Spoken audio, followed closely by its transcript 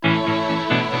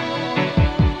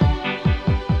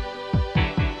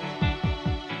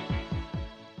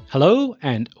Hello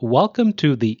and welcome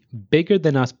to the Bigger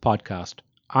Than Us podcast.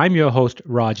 I'm your host,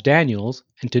 Raj Daniels,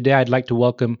 and today I'd like to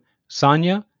welcome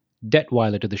Sanya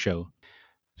Detweiler to the show.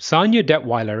 Sanya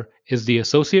Detweiler is the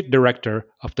Associate Director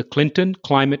of the Clinton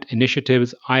Climate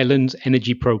Initiative's Islands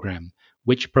Energy Program,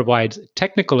 which provides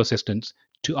technical assistance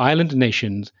to island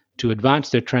nations to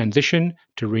advance their transition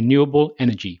to renewable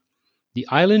energy. The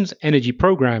Islands Energy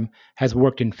Program has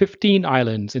worked in 15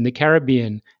 islands in the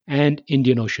Caribbean and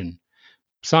Indian Ocean.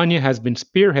 Sanya has been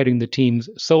spearheading the team's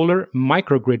solar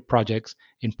microgrid projects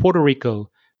in Puerto Rico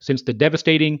since the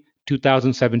devastating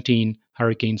 2017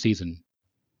 hurricane season.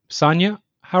 Sanya,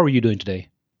 how are you doing today?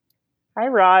 Hi,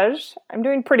 Raj. I'm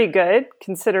doing pretty good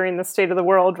considering the state of the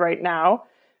world right now.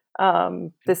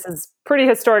 This is pretty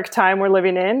historic time we're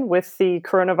living in with the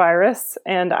coronavirus,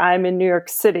 and I'm in New York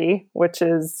City, which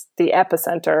is the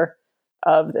epicenter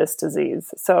of this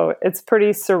disease. So it's pretty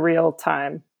surreal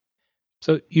time.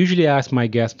 So, usually I ask my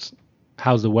guests,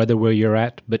 how's the weather where you're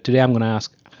at? But today I'm going to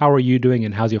ask, how are you doing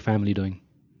and how's your family doing?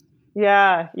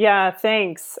 Yeah,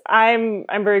 thanks. I'm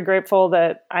very grateful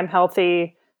that I'm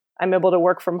healthy. I'm able to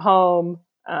work from home.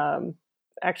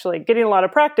 Actually getting a lot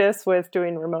of practice with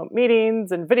doing remote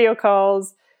meetings and video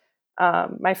calls.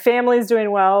 My family's doing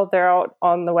well. They're out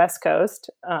on the West Coast.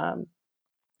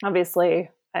 Obviously,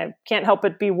 I can't help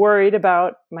but be worried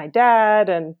about my dad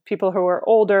and people who are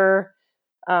older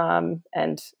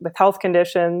and with health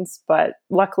conditions, but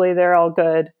luckily they're all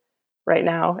good right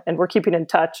now. And we're keeping in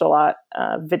touch a lot,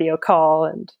 video call,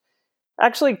 and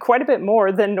actually quite a bit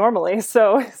more than normally.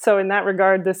 So in that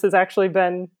regard, this has actually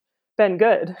been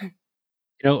good. You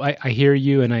know, I hear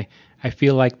you and I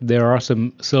feel like there are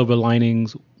some silver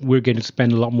linings. We're going to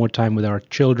spend a lot more time with our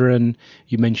children.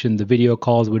 You mentioned the video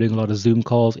calls. We're doing a lot of Zoom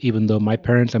calls, even though my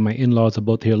parents and my in-laws are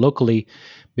both here locally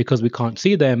because we can't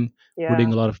see them.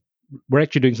 Yeah. We're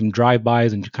actually doing some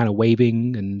drive-bys and kind of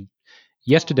waving. And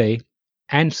yesterday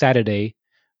and Saturday,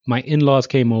 my in-laws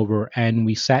came over and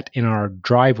we sat in our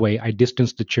driveway. I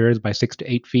distanced the chairs by 6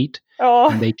 to 8 feet, and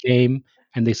Oh, they came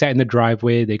and they sat in the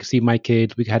driveway. They could see my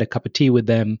kids. We had a cup of tea with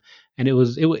them, and it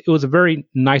was a very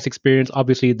nice experience.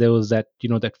 Obviously, there was that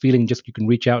feeling just you can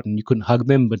reach out and you couldn't hug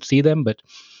them but see them, but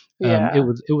yeah. it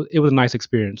was a nice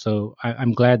experience. So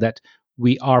I'm glad that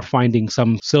we are finding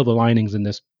some silver linings in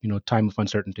this time of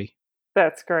uncertainty.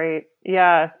 That's great.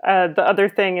 Yeah. The other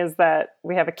thing is that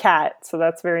we have a cat, so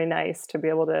that's very nice to be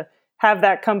able to have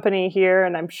that company here,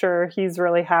 and I'm sure he's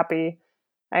really happy.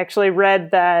 I actually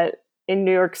read that in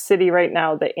New York City right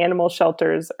now, the animal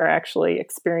shelters are actually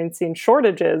experiencing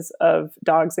shortages of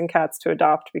dogs and cats to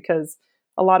adopt because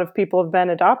a lot of people have been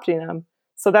adopting them.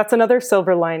 So that's another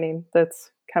silver lining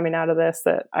that's coming out of this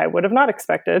that I would have not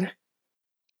expected.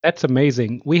 That's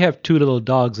amazing. We have two little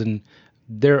dogs, and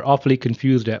they're awfully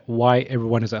confused at why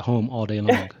everyone is at home all day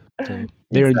long. So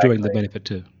they're enjoying the Exactly. benefit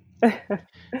too.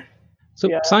 So,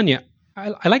 Yeah. Sanya,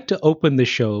 I like to open the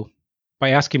show by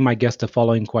asking my guest the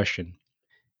following question.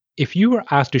 If you were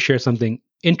asked to share something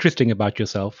interesting about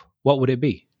yourself, what would it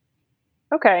be?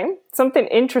 Okay. Something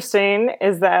interesting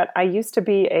is that I used to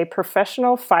be a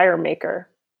professional fire maker.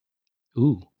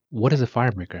 Ooh, what is a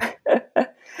fire maker?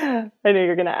 I knew you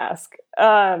were going to ask.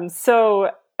 So,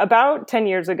 about 10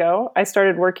 years ago, I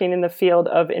started working in the field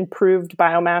of improved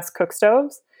biomass cook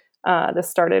stoves. This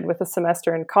started with a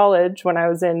semester in college when I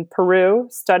was in Peru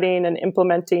studying and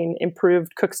implementing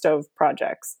improved cook stove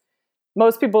projects.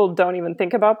 Most people don't even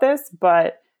think about this,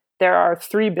 but there are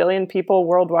 3 billion people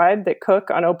worldwide that cook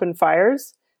on open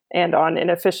fires and on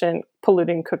inefficient,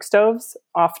 polluting cook stoves,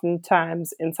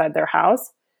 oftentimes inside their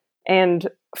house. And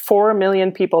 4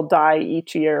 million people die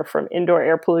each year from indoor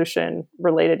air pollution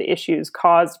related issues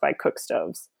caused by cook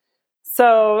stoves.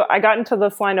 So I got into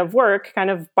this line of work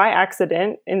kind of by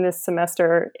accident in this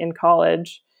semester in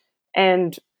college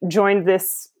and joined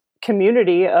this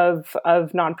community of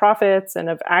nonprofits and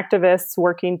of activists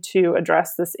working to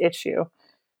address this issue.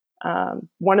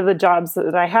 One of the jobs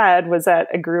that I had was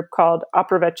at a group called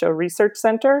Aprovecho Research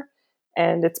Center,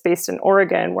 and it's based in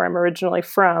Oregon, where I'm originally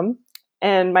from.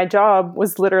 And my job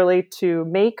was literally to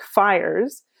make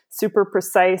fires, super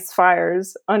precise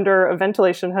fires, under a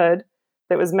ventilation hood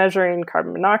that was measuring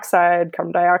carbon monoxide,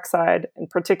 carbon dioxide, and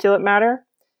particulate matter.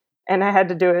 And I had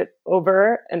to do it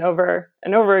over and over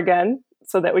and over again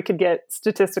so that we could get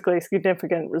statistically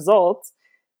significant results.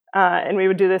 And we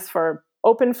would do this for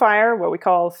open fire, what we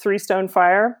call three-stone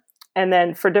fire, and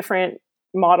then for different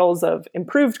models of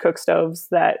improved cook stoves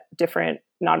that different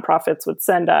nonprofits would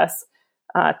send us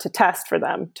to test for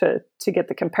them to get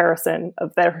the comparison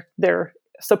of their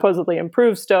supposedly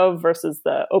improved stove versus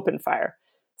the open fire.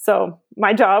 So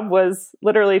my job was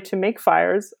literally to make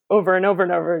fires over and over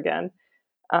and over again.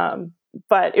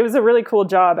 But it was a really cool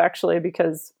job, actually,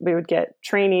 because we would get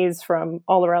trainees from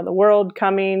all around the world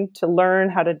coming to learn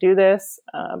how to do this.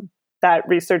 That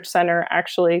research center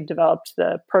actually developed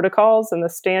the protocols and the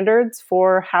standards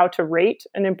for how to rate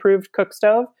an improved cook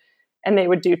stove. And they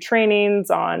would do trainings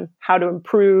on how to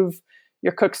improve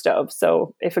your cook stove.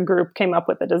 So if a group came up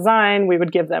with a design, we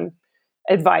would give them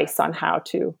advice on how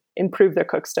to improve their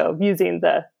cook stove using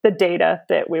the data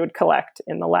that we would collect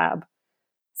in the lab.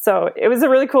 So it was a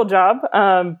really cool job,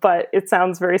 but it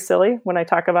sounds very silly when I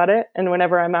talk about it. And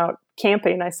whenever I'm out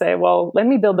camping, I say, well, let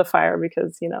me build the fire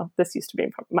because, this used to be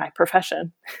my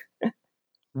profession.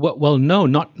 Well, no,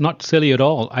 not silly at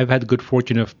all. I've had the good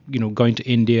fortune of, going to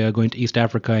India, going to East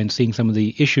Africa and seeing some of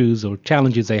the issues or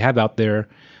challenges they have out there.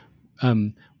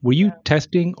 Were you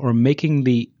testing or making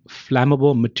the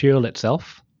flammable material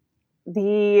itself?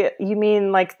 You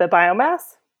mean like the biomass?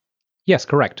 Yes,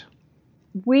 correct.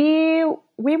 We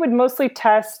would mostly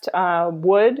test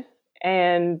wood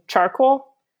and charcoal.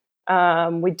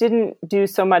 We didn't do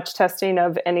so much testing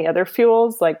of any other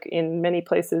fuels. Like in many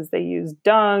places, they use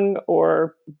dung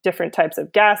or different types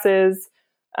of gases.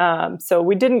 So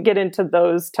we didn't get into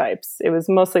those types. It was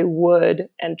mostly wood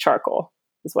and charcoal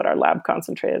is what our lab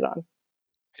concentrated on.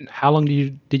 And how long did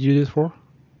you do this for?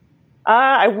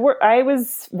 I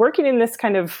was working in this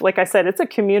kind of, like I said, it's a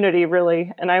community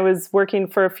really. And I was working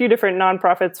for a few different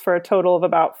nonprofits for a total of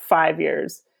about 5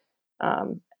 years.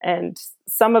 And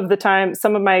some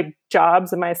of my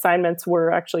jobs and my assignments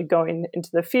were actually going into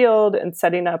the field and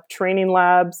setting up training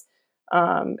labs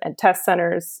and test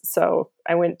centers. So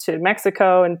I went to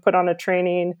Mexico and put on a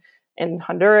training in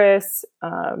Honduras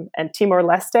and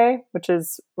Timor-Leste, which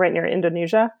is right near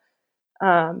Indonesia,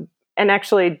 and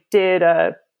actually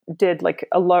did like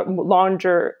a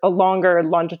longer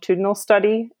longitudinal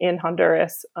study in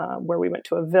Honduras, where we went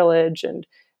to a village and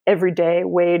every day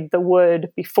weighed the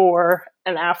wood before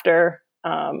and after,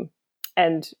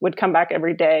 and would come back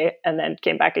every day and then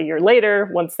came back a year later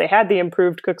once they had the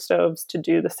improved cook stoves to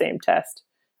do the same test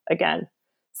again.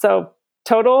 So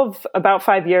total of about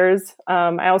 5 years.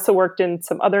 I also worked in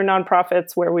some other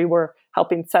nonprofits where we were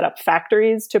helping set up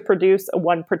factories to produce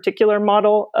one particular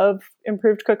model of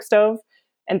improved cook stove.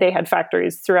 And they had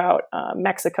factories throughout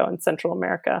Mexico and Central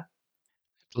America.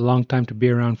 It's a long time to be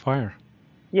around fire.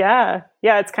 Yeah.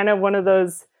 It's kind of one of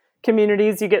those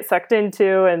communities you get sucked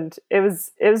into. And it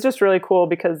was just really cool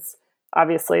because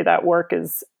obviously that work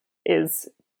is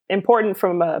important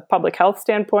from a public health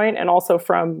standpoint and also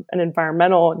from an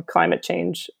environmental and climate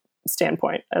change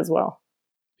standpoint as well.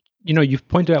 You've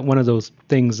pointed out one of those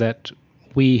things that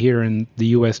we here in the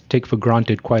US take for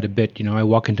granted quite a bit. I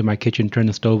walk into my kitchen, turn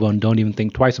the stove on, don't even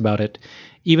think twice about it.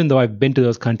 Even though I've been to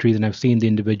those countries and I've seen the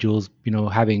individuals,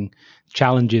 having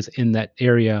challenges in that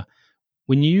area.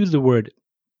 When you use the word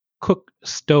cook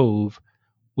stove,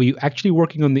 were you actually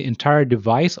working on the entire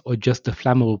device or just the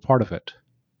flammable part of it?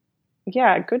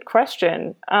 Yeah, good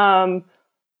question. Often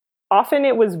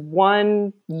it was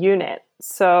one unit.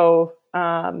 So,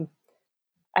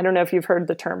 I don't know if you've heard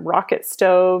the term rocket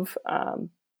stove.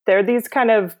 They're these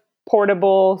kind of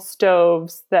portable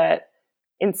stoves that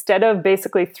instead of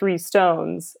basically 3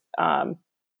 stones,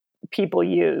 people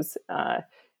use.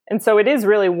 And so it is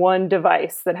really one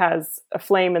device that has a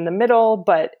flame in the middle,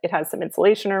 but it has some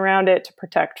insulation around it to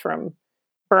protect from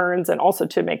burns and also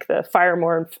to make the fire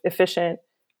more efficient.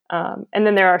 And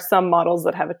then there are some models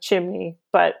that have a chimney.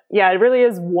 But yeah, it really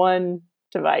is one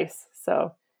device.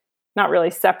 So not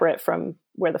really separate from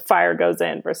where the fire goes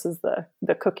in versus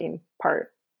the cooking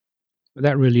part.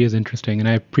 That really is interesting, and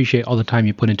I appreciate all the time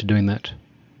you put into doing that.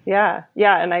 Yeah,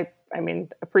 and I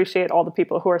appreciate all the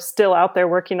people who are still out there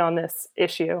working on this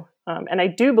issue. And I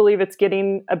do believe it's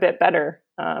getting a bit better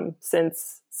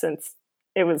since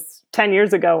it was 10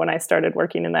 years ago when I started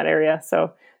working in that area.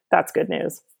 So that's good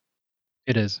news.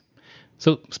 It is.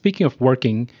 So speaking of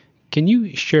working, can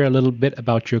you share a little bit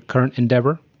about your current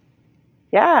endeavor?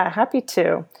 Yeah, happy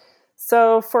to.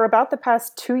 So for about the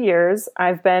past 2 years,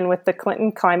 I've been with the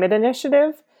Clinton Climate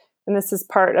Initiative, and this is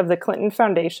part of the Clinton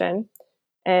Foundation.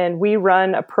 And we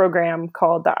run a program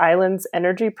called the Islands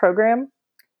Energy Program.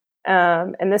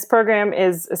 And this program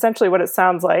is essentially what it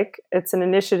sounds like. It's an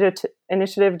initiative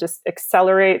to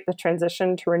accelerate the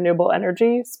transition to renewable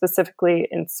energy, specifically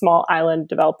in small island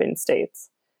developing states.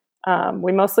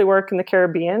 We mostly work in the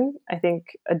Caribbean. I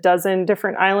think a dozen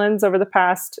different islands over the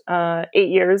past 8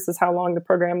 years is how long the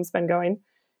program's been going.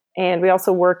 And we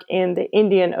also work in the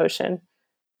Indian Ocean.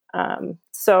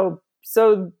 So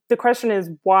the question is,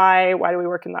 why do we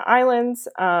work in the islands?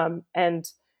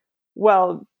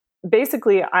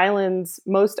 Basically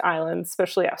most islands,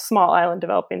 especially small island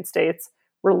developing states,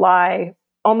 rely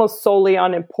almost solely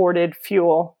on imported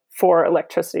fuel for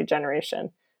electricity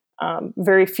generation.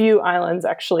 Very few islands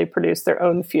actually produce their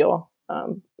own fuel.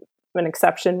 An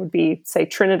exception would be, say,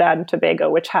 Trinidad and Tobago,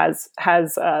 which has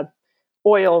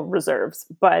oil reserves,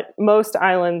 but most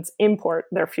islands import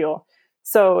their fuel.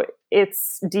 So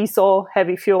it's diesel,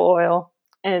 heavy fuel oil,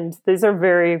 and these are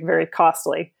very, very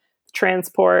costly.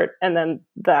 Transport and then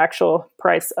the actual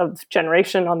price of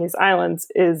generation on these islands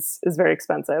is very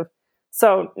expensive.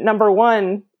 So number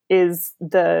one is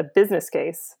the business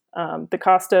case. The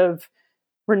cost of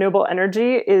renewable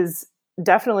energy is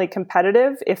definitely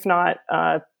competitive, if not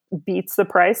beats the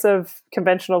price of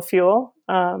conventional fuel.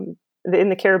 In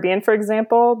the Caribbean, for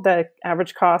example, the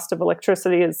average cost of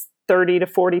electricity is 30 to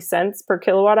 40 cents per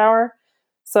kilowatt hour.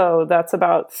 So that's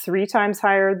about 3 times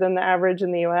higher than the average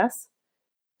in the US.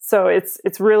 So it's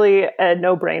really a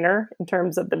no-brainer in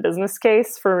terms of the business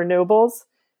case for renewables.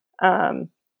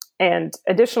 And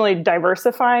additionally,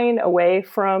 diversifying away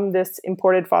from this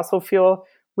imported fossil fuel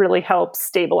really helps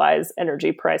stabilize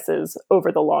energy prices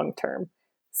over the long term.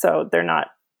 So they're not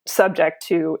subject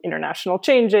to international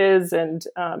changes and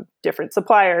different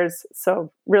suppliers.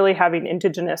 So really having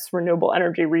indigenous renewable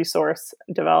energy resource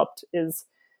developed is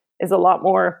a lot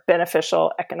more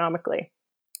beneficial economically.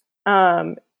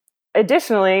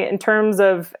 Additionally, in terms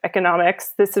of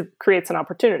economics, this creates an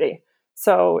opportunity.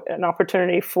 So an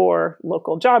opportunity for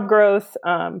local job growth,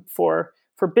 for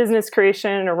business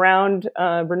creation around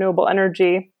renewable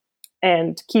energy,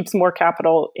 and keeps more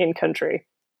capital in country.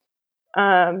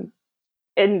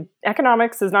 And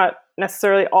economics is not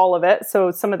necessarily all of it.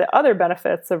 So some of the other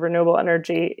benefits of renewable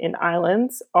energy in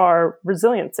islands are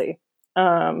resiliency.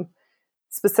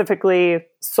 Specifically,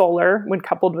 solar, when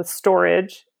coupled with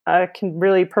storage, can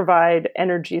really provide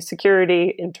energy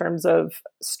security in terms of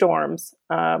storms.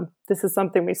 This is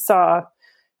something we saw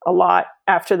a lot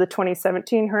after the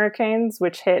 2017 hurricanes,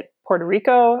 which hit Puerto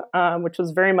Rico, which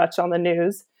was very much on the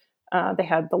news. They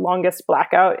had the longest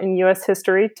blackout in U.S.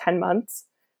 history, 10 months.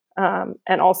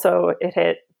 And also it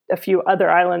hit a few other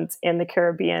islands in the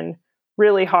Caribbean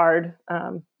really hard,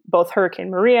 both Hurricane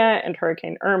Maria and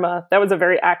Hurricane Irma. That was a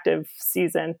very active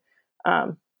season.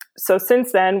 So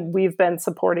since then, we've been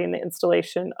supporting the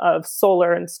installation of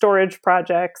solar and storage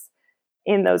projects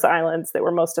in those islands that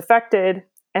were most affected.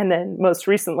 And then most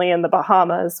recently in the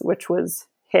Bahamas, which was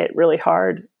hit really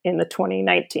hard in the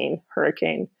 2019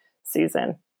 hurricane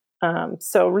season.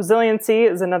 So resiliency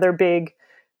is another big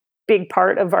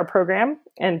part of our program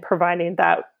and providing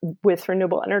that with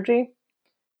renewable energy.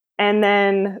 And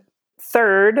then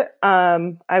third,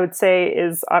 I would say,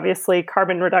 is obviously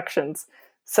carbon reductions.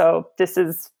 So this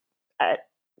is at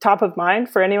top of mind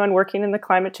for anyone working in the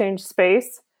climate change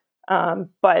space.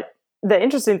 But the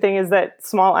interesting thing is that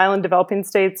small island developing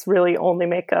states really only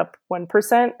make up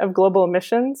 1% of global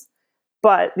emissions,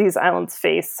 but these islands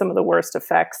face some of the worst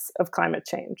effects of climate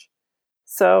change.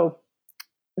 So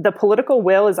the political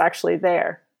will is actually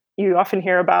there. You often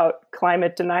hear about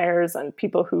climate deniers and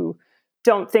people who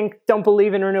don't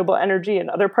believe in renewable energy in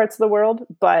other parts of the world,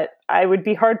 but I would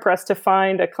be hard pressed to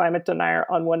find a climate denier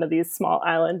on one of these small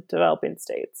island developing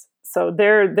states. So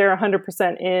they're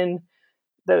 100% in.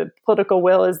 The political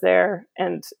will is there,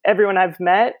 and everyone I've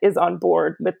met is on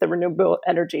board with the renewable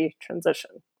energy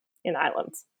transition in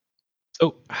islands.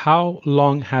 So how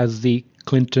long has the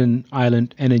Clinton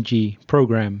Island Energy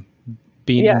Program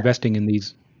been investing in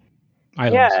these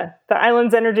islands? Yeah, the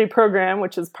Islands Energy Program,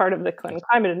 which is part of the Clinton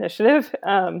Climate Initiative.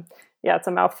 It's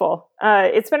a mouthful.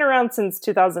 It's been around since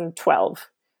 2012,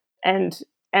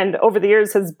 and over the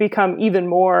years has become even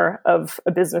more of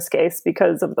a business case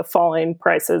because of the falling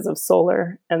prices of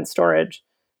solar and storage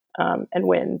and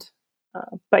wind.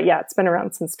 But yeah, it's been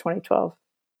around since 2012.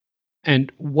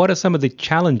 And what are some of the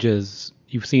challenges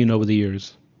you've seen over the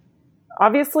years?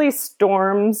 Obviously,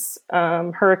 storms,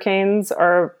 hurricanes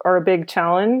are a big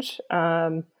challenge.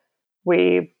 When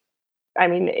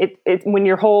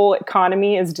your whole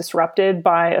economy is disrupted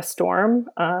by a storm,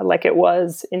 like it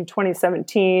was in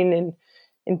 2017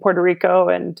 in Puerto Rico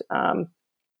and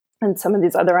some of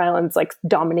these other islands like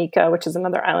Dominica, which is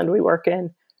another island we work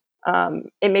in,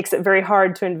 it makes it very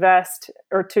hard to invest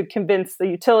or to convince the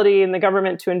utility and the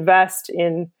government to invest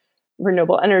in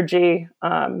renewable energy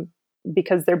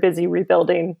because they're busy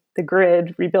rebuilding the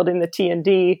grid, rebuilding the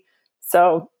T&D.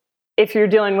 So if you're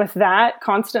dealing with that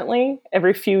constantly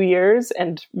every few years,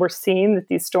 and we're seeing that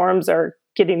these storms are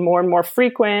getting more and more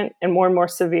frequent and more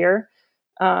severe,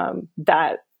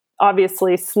 that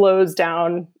obviously slows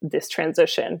down this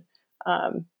transition.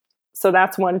 So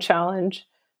that's one challenge.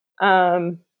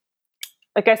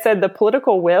 like I said, the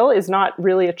political will is not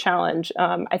really a challenge.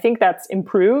 I think that's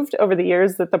improved over the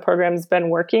years that the program's been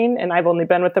working, and I've only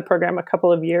been with the program a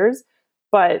couple of years.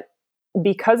 But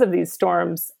because of these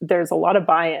storms, there's a lot of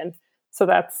buy-in. So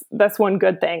that's one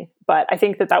good thing. But I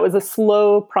think that was a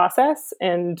slow process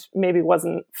and maybe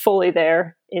wasn't fully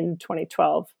there in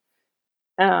 2012.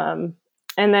 And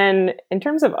then in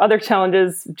terms of other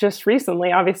challenges, just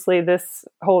recently, obviously, this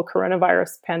whole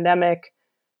coronavirus pandemic,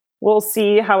 we'll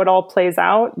see how it all plays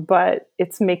out, but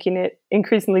it's making it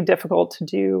increasingly difficult to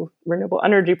do renewable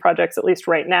energy projects, at least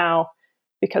right now,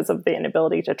 because of the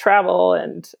inability to travel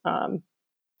and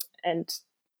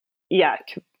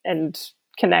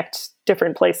connect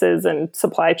different places and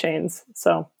supply chains.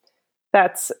 So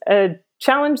that's a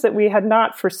challenge that we had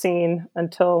not foreseen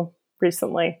until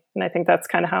recently. And I think that's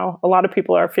kind of how a lot of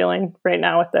people are feeling right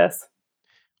now with this.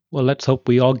 Well, let's hope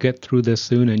we all get through this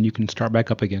soon and you can start back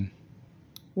up again.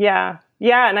 Yeah.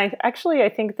 And I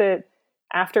think that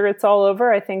after it's all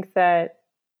over, I think that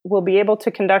we'll be able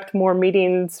to conduct more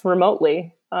meetings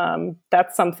remotely.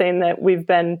 That's something that we've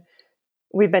been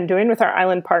doing with our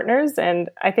island partners. And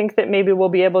I think that maybe we'll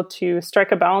be able to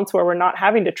strike a balance where we're not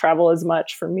having to travel as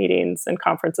much for meetings and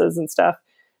conferences and stuff,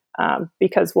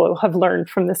 because we'll have learned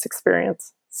from this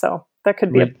experience. So that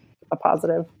could be a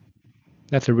positive.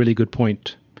 That's a really good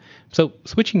point. So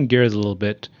switching gears a little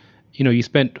bit, you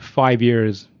spent 5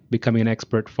 years becoming an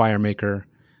expert fire maker,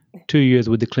 2 years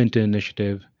with the Clinton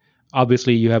Initiative.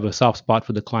 Obviously, you have a soft spot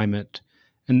for the climate.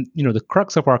 And, the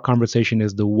crux of our conversation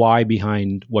is the why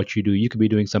behind what you do. You could be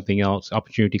doing something else,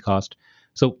 opportunity cost.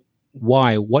 So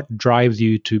why? What drives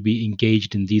you to be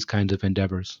engaged in these kinds of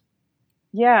endeavors?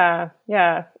 Yeah.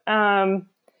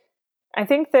 I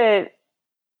think that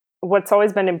what's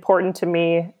always been important to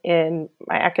me in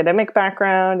my academic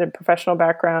background and professional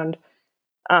background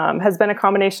has been a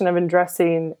combination of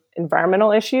addressing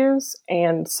environmental issues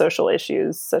and social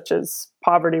issues, such as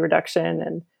poverty reduction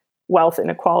and wealth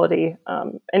inequality,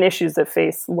 and issues that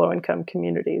face low-income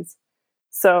communities.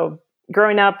 So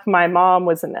growing up, my mom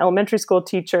was an elementary school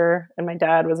teacher and my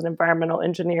dad was an environmental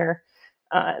engineer.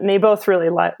 And they both really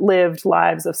lived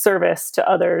lives of service to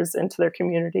others and to their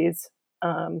communities.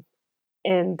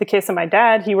 In the case of my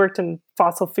dad, he worked in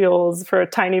fossil fuels for a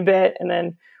tiny bit and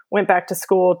then went back to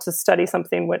school to study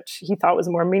something which he thought was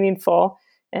more meaningful.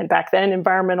 And back then,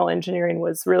 environmental engineering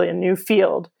was really a new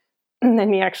field. And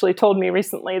then he actually told me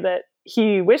recently that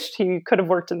he wished he could have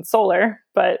worked in solar,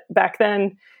 but back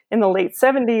then in the late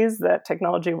 70s, that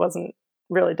technology wasn't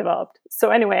really developed. So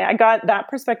anyway, I got that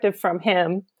perspective from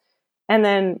him. And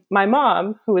then my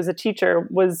mom, who was a teacher,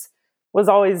 was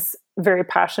always very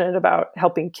passionate about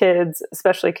helping kids,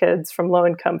 especially kids from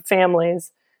low-income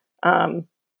families.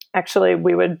 Actually,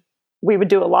 we would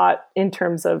do a lot in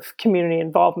terms of community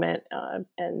involvement,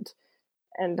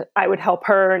 and I would help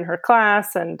her in her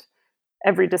class. And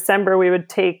every December, we would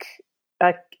take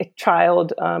a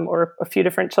child or a few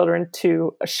different children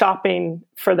to shopping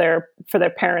for their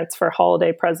parents for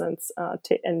holiday presents,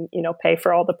 and pay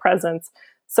for all the presents.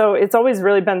 So it's always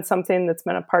really been something that's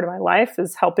been a part of my life,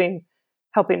 is helping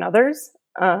others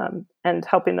and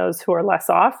helping those who are less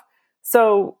off.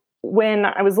 So when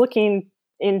I was looking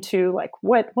into like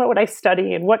what would I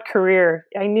study and what career,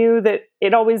 I knew that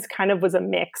it always kind of was a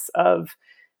mix of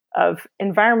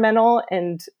environmental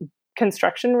and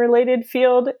construction related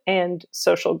field and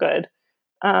social good.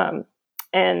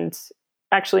 And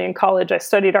actually in college, I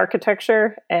studied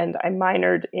architecture and I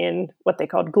minored in what they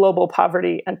called global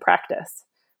poverty and practice,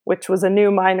 which was a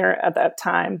new minor at that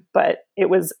time, but it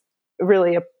was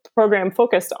really a program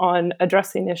focused on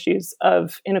addressing issues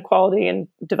of inequality and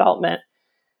development.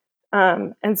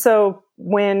 And so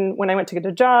when I went to get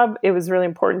a job, it was really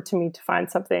important to me to find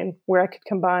something where I could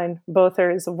combine both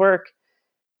areas of work.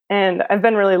 And I've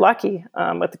been really lucky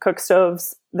with the cook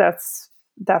stoves. That's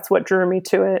what drew me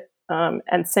to it.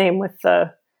 And same with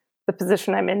the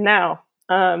position I'm in now.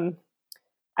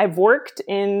 I've worked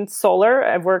in solar.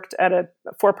 I've worked at a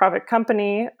for-profit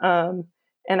company, and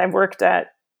I've worked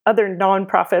at other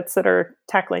nonprofits that are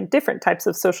tackling different types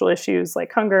of social issues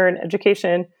like hunger and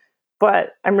education.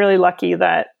 But I'm really lucky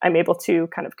that I'm able to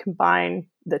kind of combine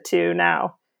the two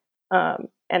now.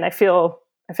 And I feel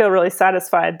really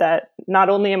satisfied that not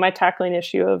only am I tackling the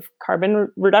issue of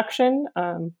carbon reduction,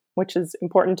 which is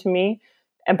important to me,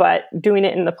 but doing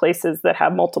it in the places that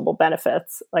have multiple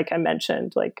benefits, like I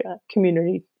mentioned, like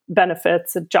community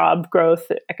benefits, job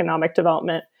growth, economic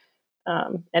development,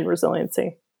 and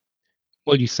resiliency.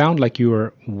 Well, you sound like you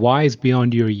were wise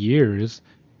beyond your years.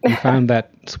 You found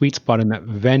that sweet spot in that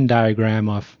Venn diagram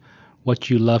of what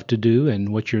you love to do and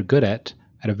what you're good at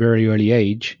a very early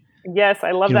age. Yes,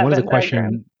 I love that One of Venn the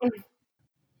question, diagram.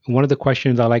 one of the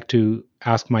questions I like to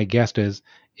ask my guest is,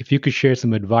 if you could share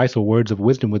some advice or words of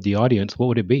wisdom with the audience, what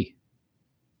would it be?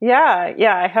 Yeah.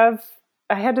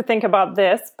 I had to think about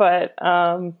this, but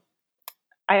I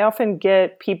often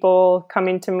get people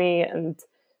coming to me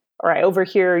or I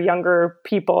overhear younger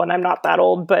people, and I'm not that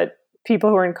old, but people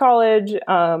who are in college,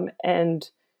 and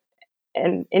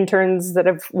interns that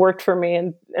have worked for me,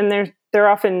 and they're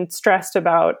often stressed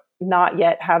about not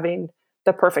yet having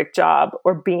the perfect job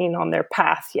or being on their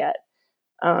path yet.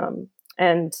 Um,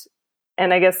 and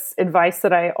and I guess advice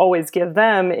that I always give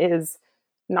them is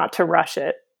not to rush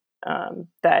it.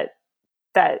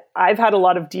 That I've had a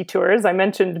lot of detours. I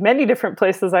mentioned many different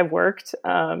places I've worked,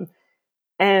 and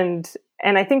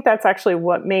I think that's actually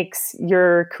what makes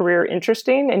your career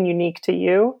interesting and unique to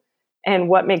you, and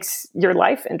what makes your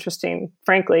life interesting,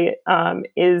 frankly,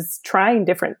 is trying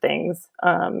different things,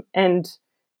 and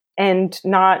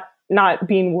not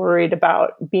being worried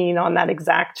about being on that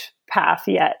exact path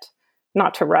yet,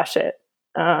 not to rush it.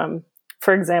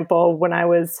 For example, when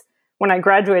I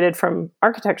graduated from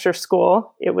architecture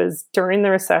school, it was during the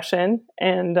recession,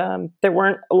 and there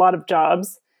weren't a lot of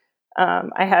jobs.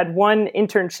 I had one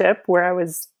internship where I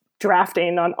was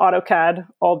drafting on AutoCAD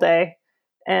all day,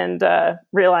 and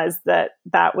realized that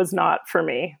that was not for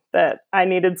me, that I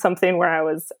needed something where I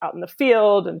was out in the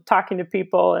field and talking to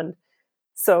people. And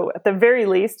so at the very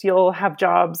least, you'll have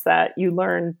jobs that you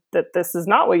learn that this is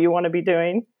not what you want to be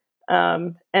doing.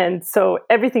 And so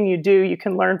everything you do, you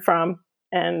can learn from,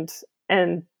 and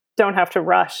don't have to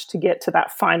rush to get to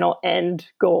that final end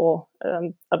goal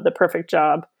of the perfect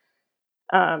job.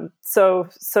 So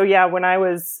yeah, when I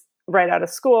was right out of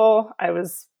school, I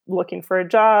was looking for a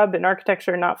job in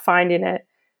architecture, not finding it.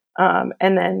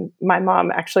 And then my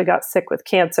mom actually got sick with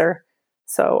cancer.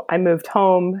 So I moved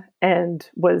home and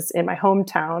was in my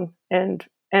hometown, and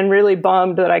really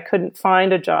bummed that I couldn't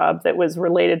find a job that was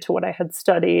related to what I had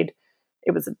studied.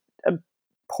 It was a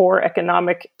poor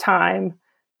economic time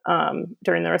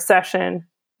during the recession.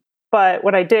 But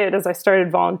what I did is I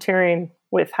started volunteering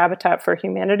with Habitat for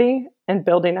Humanity and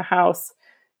building a house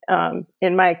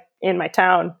in my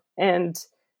town. And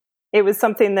it was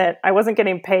something that I wasn't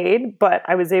getting paid, but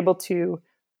I was able to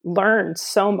learn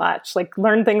so much, like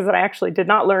learn things that I actually did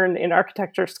not learn in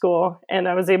architecture school. And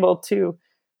I was able to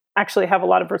actually have a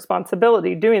lot of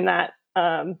responsibility doing that,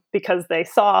 because they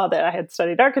saw that I had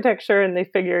studied architecture, and they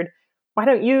figured, why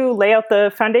don't you lay out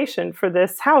the foundation for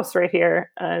this house right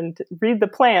here and read the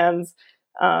plans?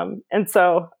 And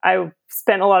so I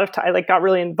spent a lot of time, like got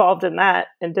really involved in that,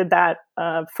 and did that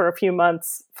for a few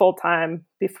months full time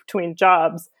between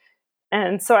jobs.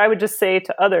 And so I would just say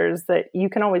to others that you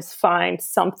can always find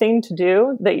something to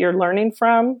do that you're learning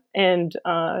from, and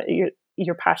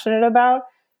you're passionate about,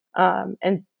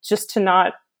 and just to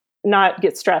not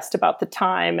get stressed about the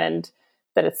time and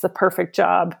that it's the perfect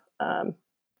job.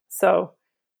 So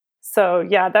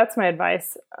yeah, that's my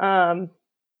advice. The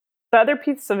other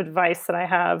piece of advice that I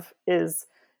have is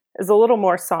a little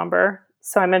more somber.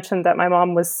 So I mentioned that my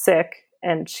mom was sick,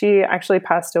 and she actually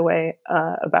passed away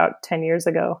about 10 years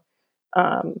ago.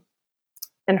 And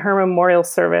her memorial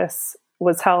service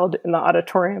was held in the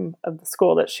auditorium of the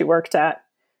school that she worked at.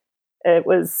 It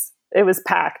was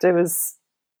packed. It was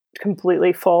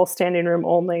completely full, standing room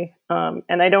only. And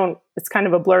it's kind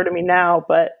of a blur to me now,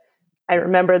 but I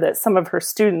remember that some of her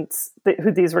students,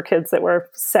 who these were kids that were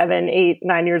 7, 8,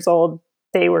 9 years old,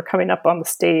 they were coming up on the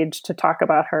stage to talk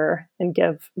about her and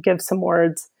give some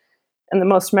words. And the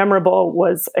most memorable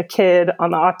was a kid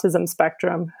on the autism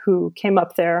spectrum who came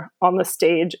up there on the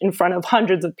stage in front of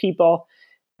hundreds of people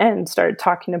and started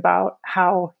talking about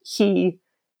how he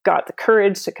got the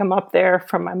courage to come up there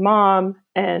from my mom,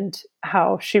 and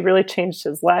how she really changed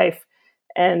his life,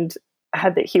 and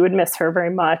that he would miss her very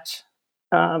much.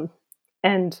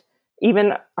 And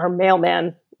even our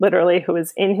mailman, literally, who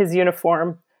was in his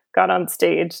uniform, got on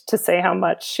stage to say how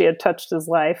much she had touched his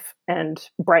life and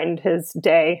brightened his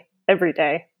day every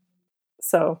day.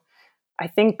 So I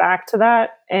think back to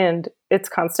that, and it's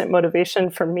constant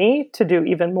motivation for me to do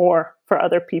even more for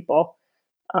other people.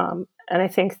 And I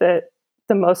think that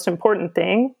the most important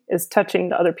thing is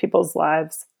touching other people's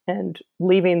lives and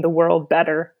leaving the world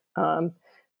better,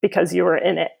 because you were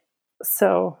in it.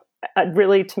 So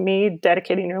really, to me,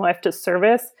 dedicating your life to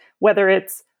service, whether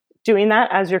it's doing that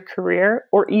as your career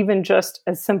or even just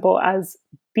as simple as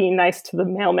being nice to the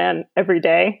mailman every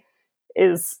day,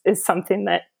 is something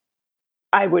that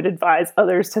I would advise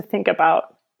others to think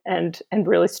about and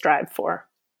really strive for.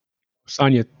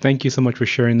 Sonia, thank you so much for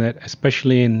sharing that,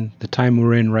 especially in the time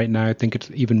we're in right now. I think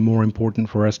it's even more important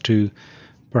for us to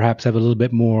perhaps have a little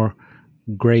bit more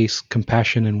grace,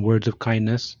 compassion, and words of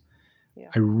kindness. Yeah.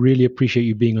 I really appreciate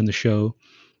you being on the show.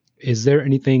 Is there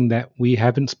anything that we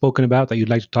haven't spoken about that you'd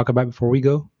like to talk about before we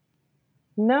go?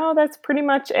 No, that's pretty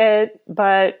much it.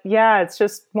 But yeah, it's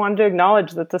just wanted to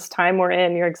acknowledge that this time we're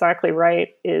in, you're exactly right,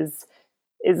 is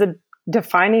a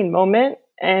defining moment,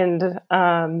 and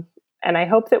I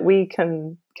hope that we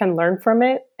can learn from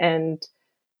it and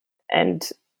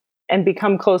and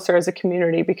become closer as a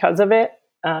community because of it.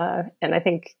 And I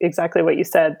think exactly what you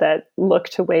said, that look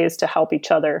to ways to help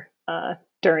each other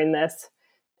during this,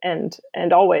 and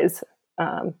always,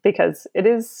 because it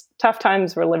is tough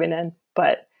times we're living in,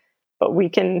 but we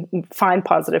can find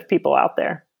positive people out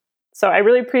there. So I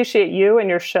really appreciate you and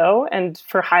your show, and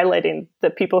for highlighting the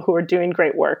people who are doing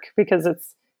great work, because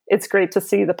it's great to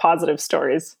see the positive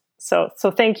stories. So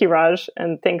thank you, Raj,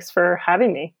 and thanks for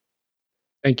having me.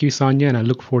 Thank you, Sonia, and I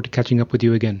look forward to catching up with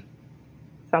you again.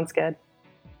 Sounds good.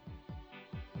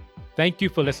 Thank you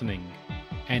for listening.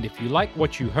 And if you like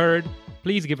what you heard,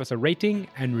 please give us a rating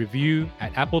and review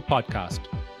at Apple Podcast.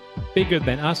 Bigger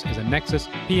Than Us is a Nexus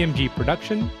PMG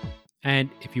production.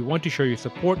 And if you want to show your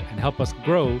support and help us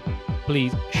grow,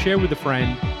 please share with a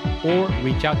friend or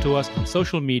reach out to us on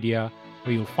social media,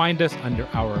 where you'll find us under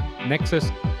our Nexus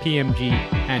PMG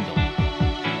handle.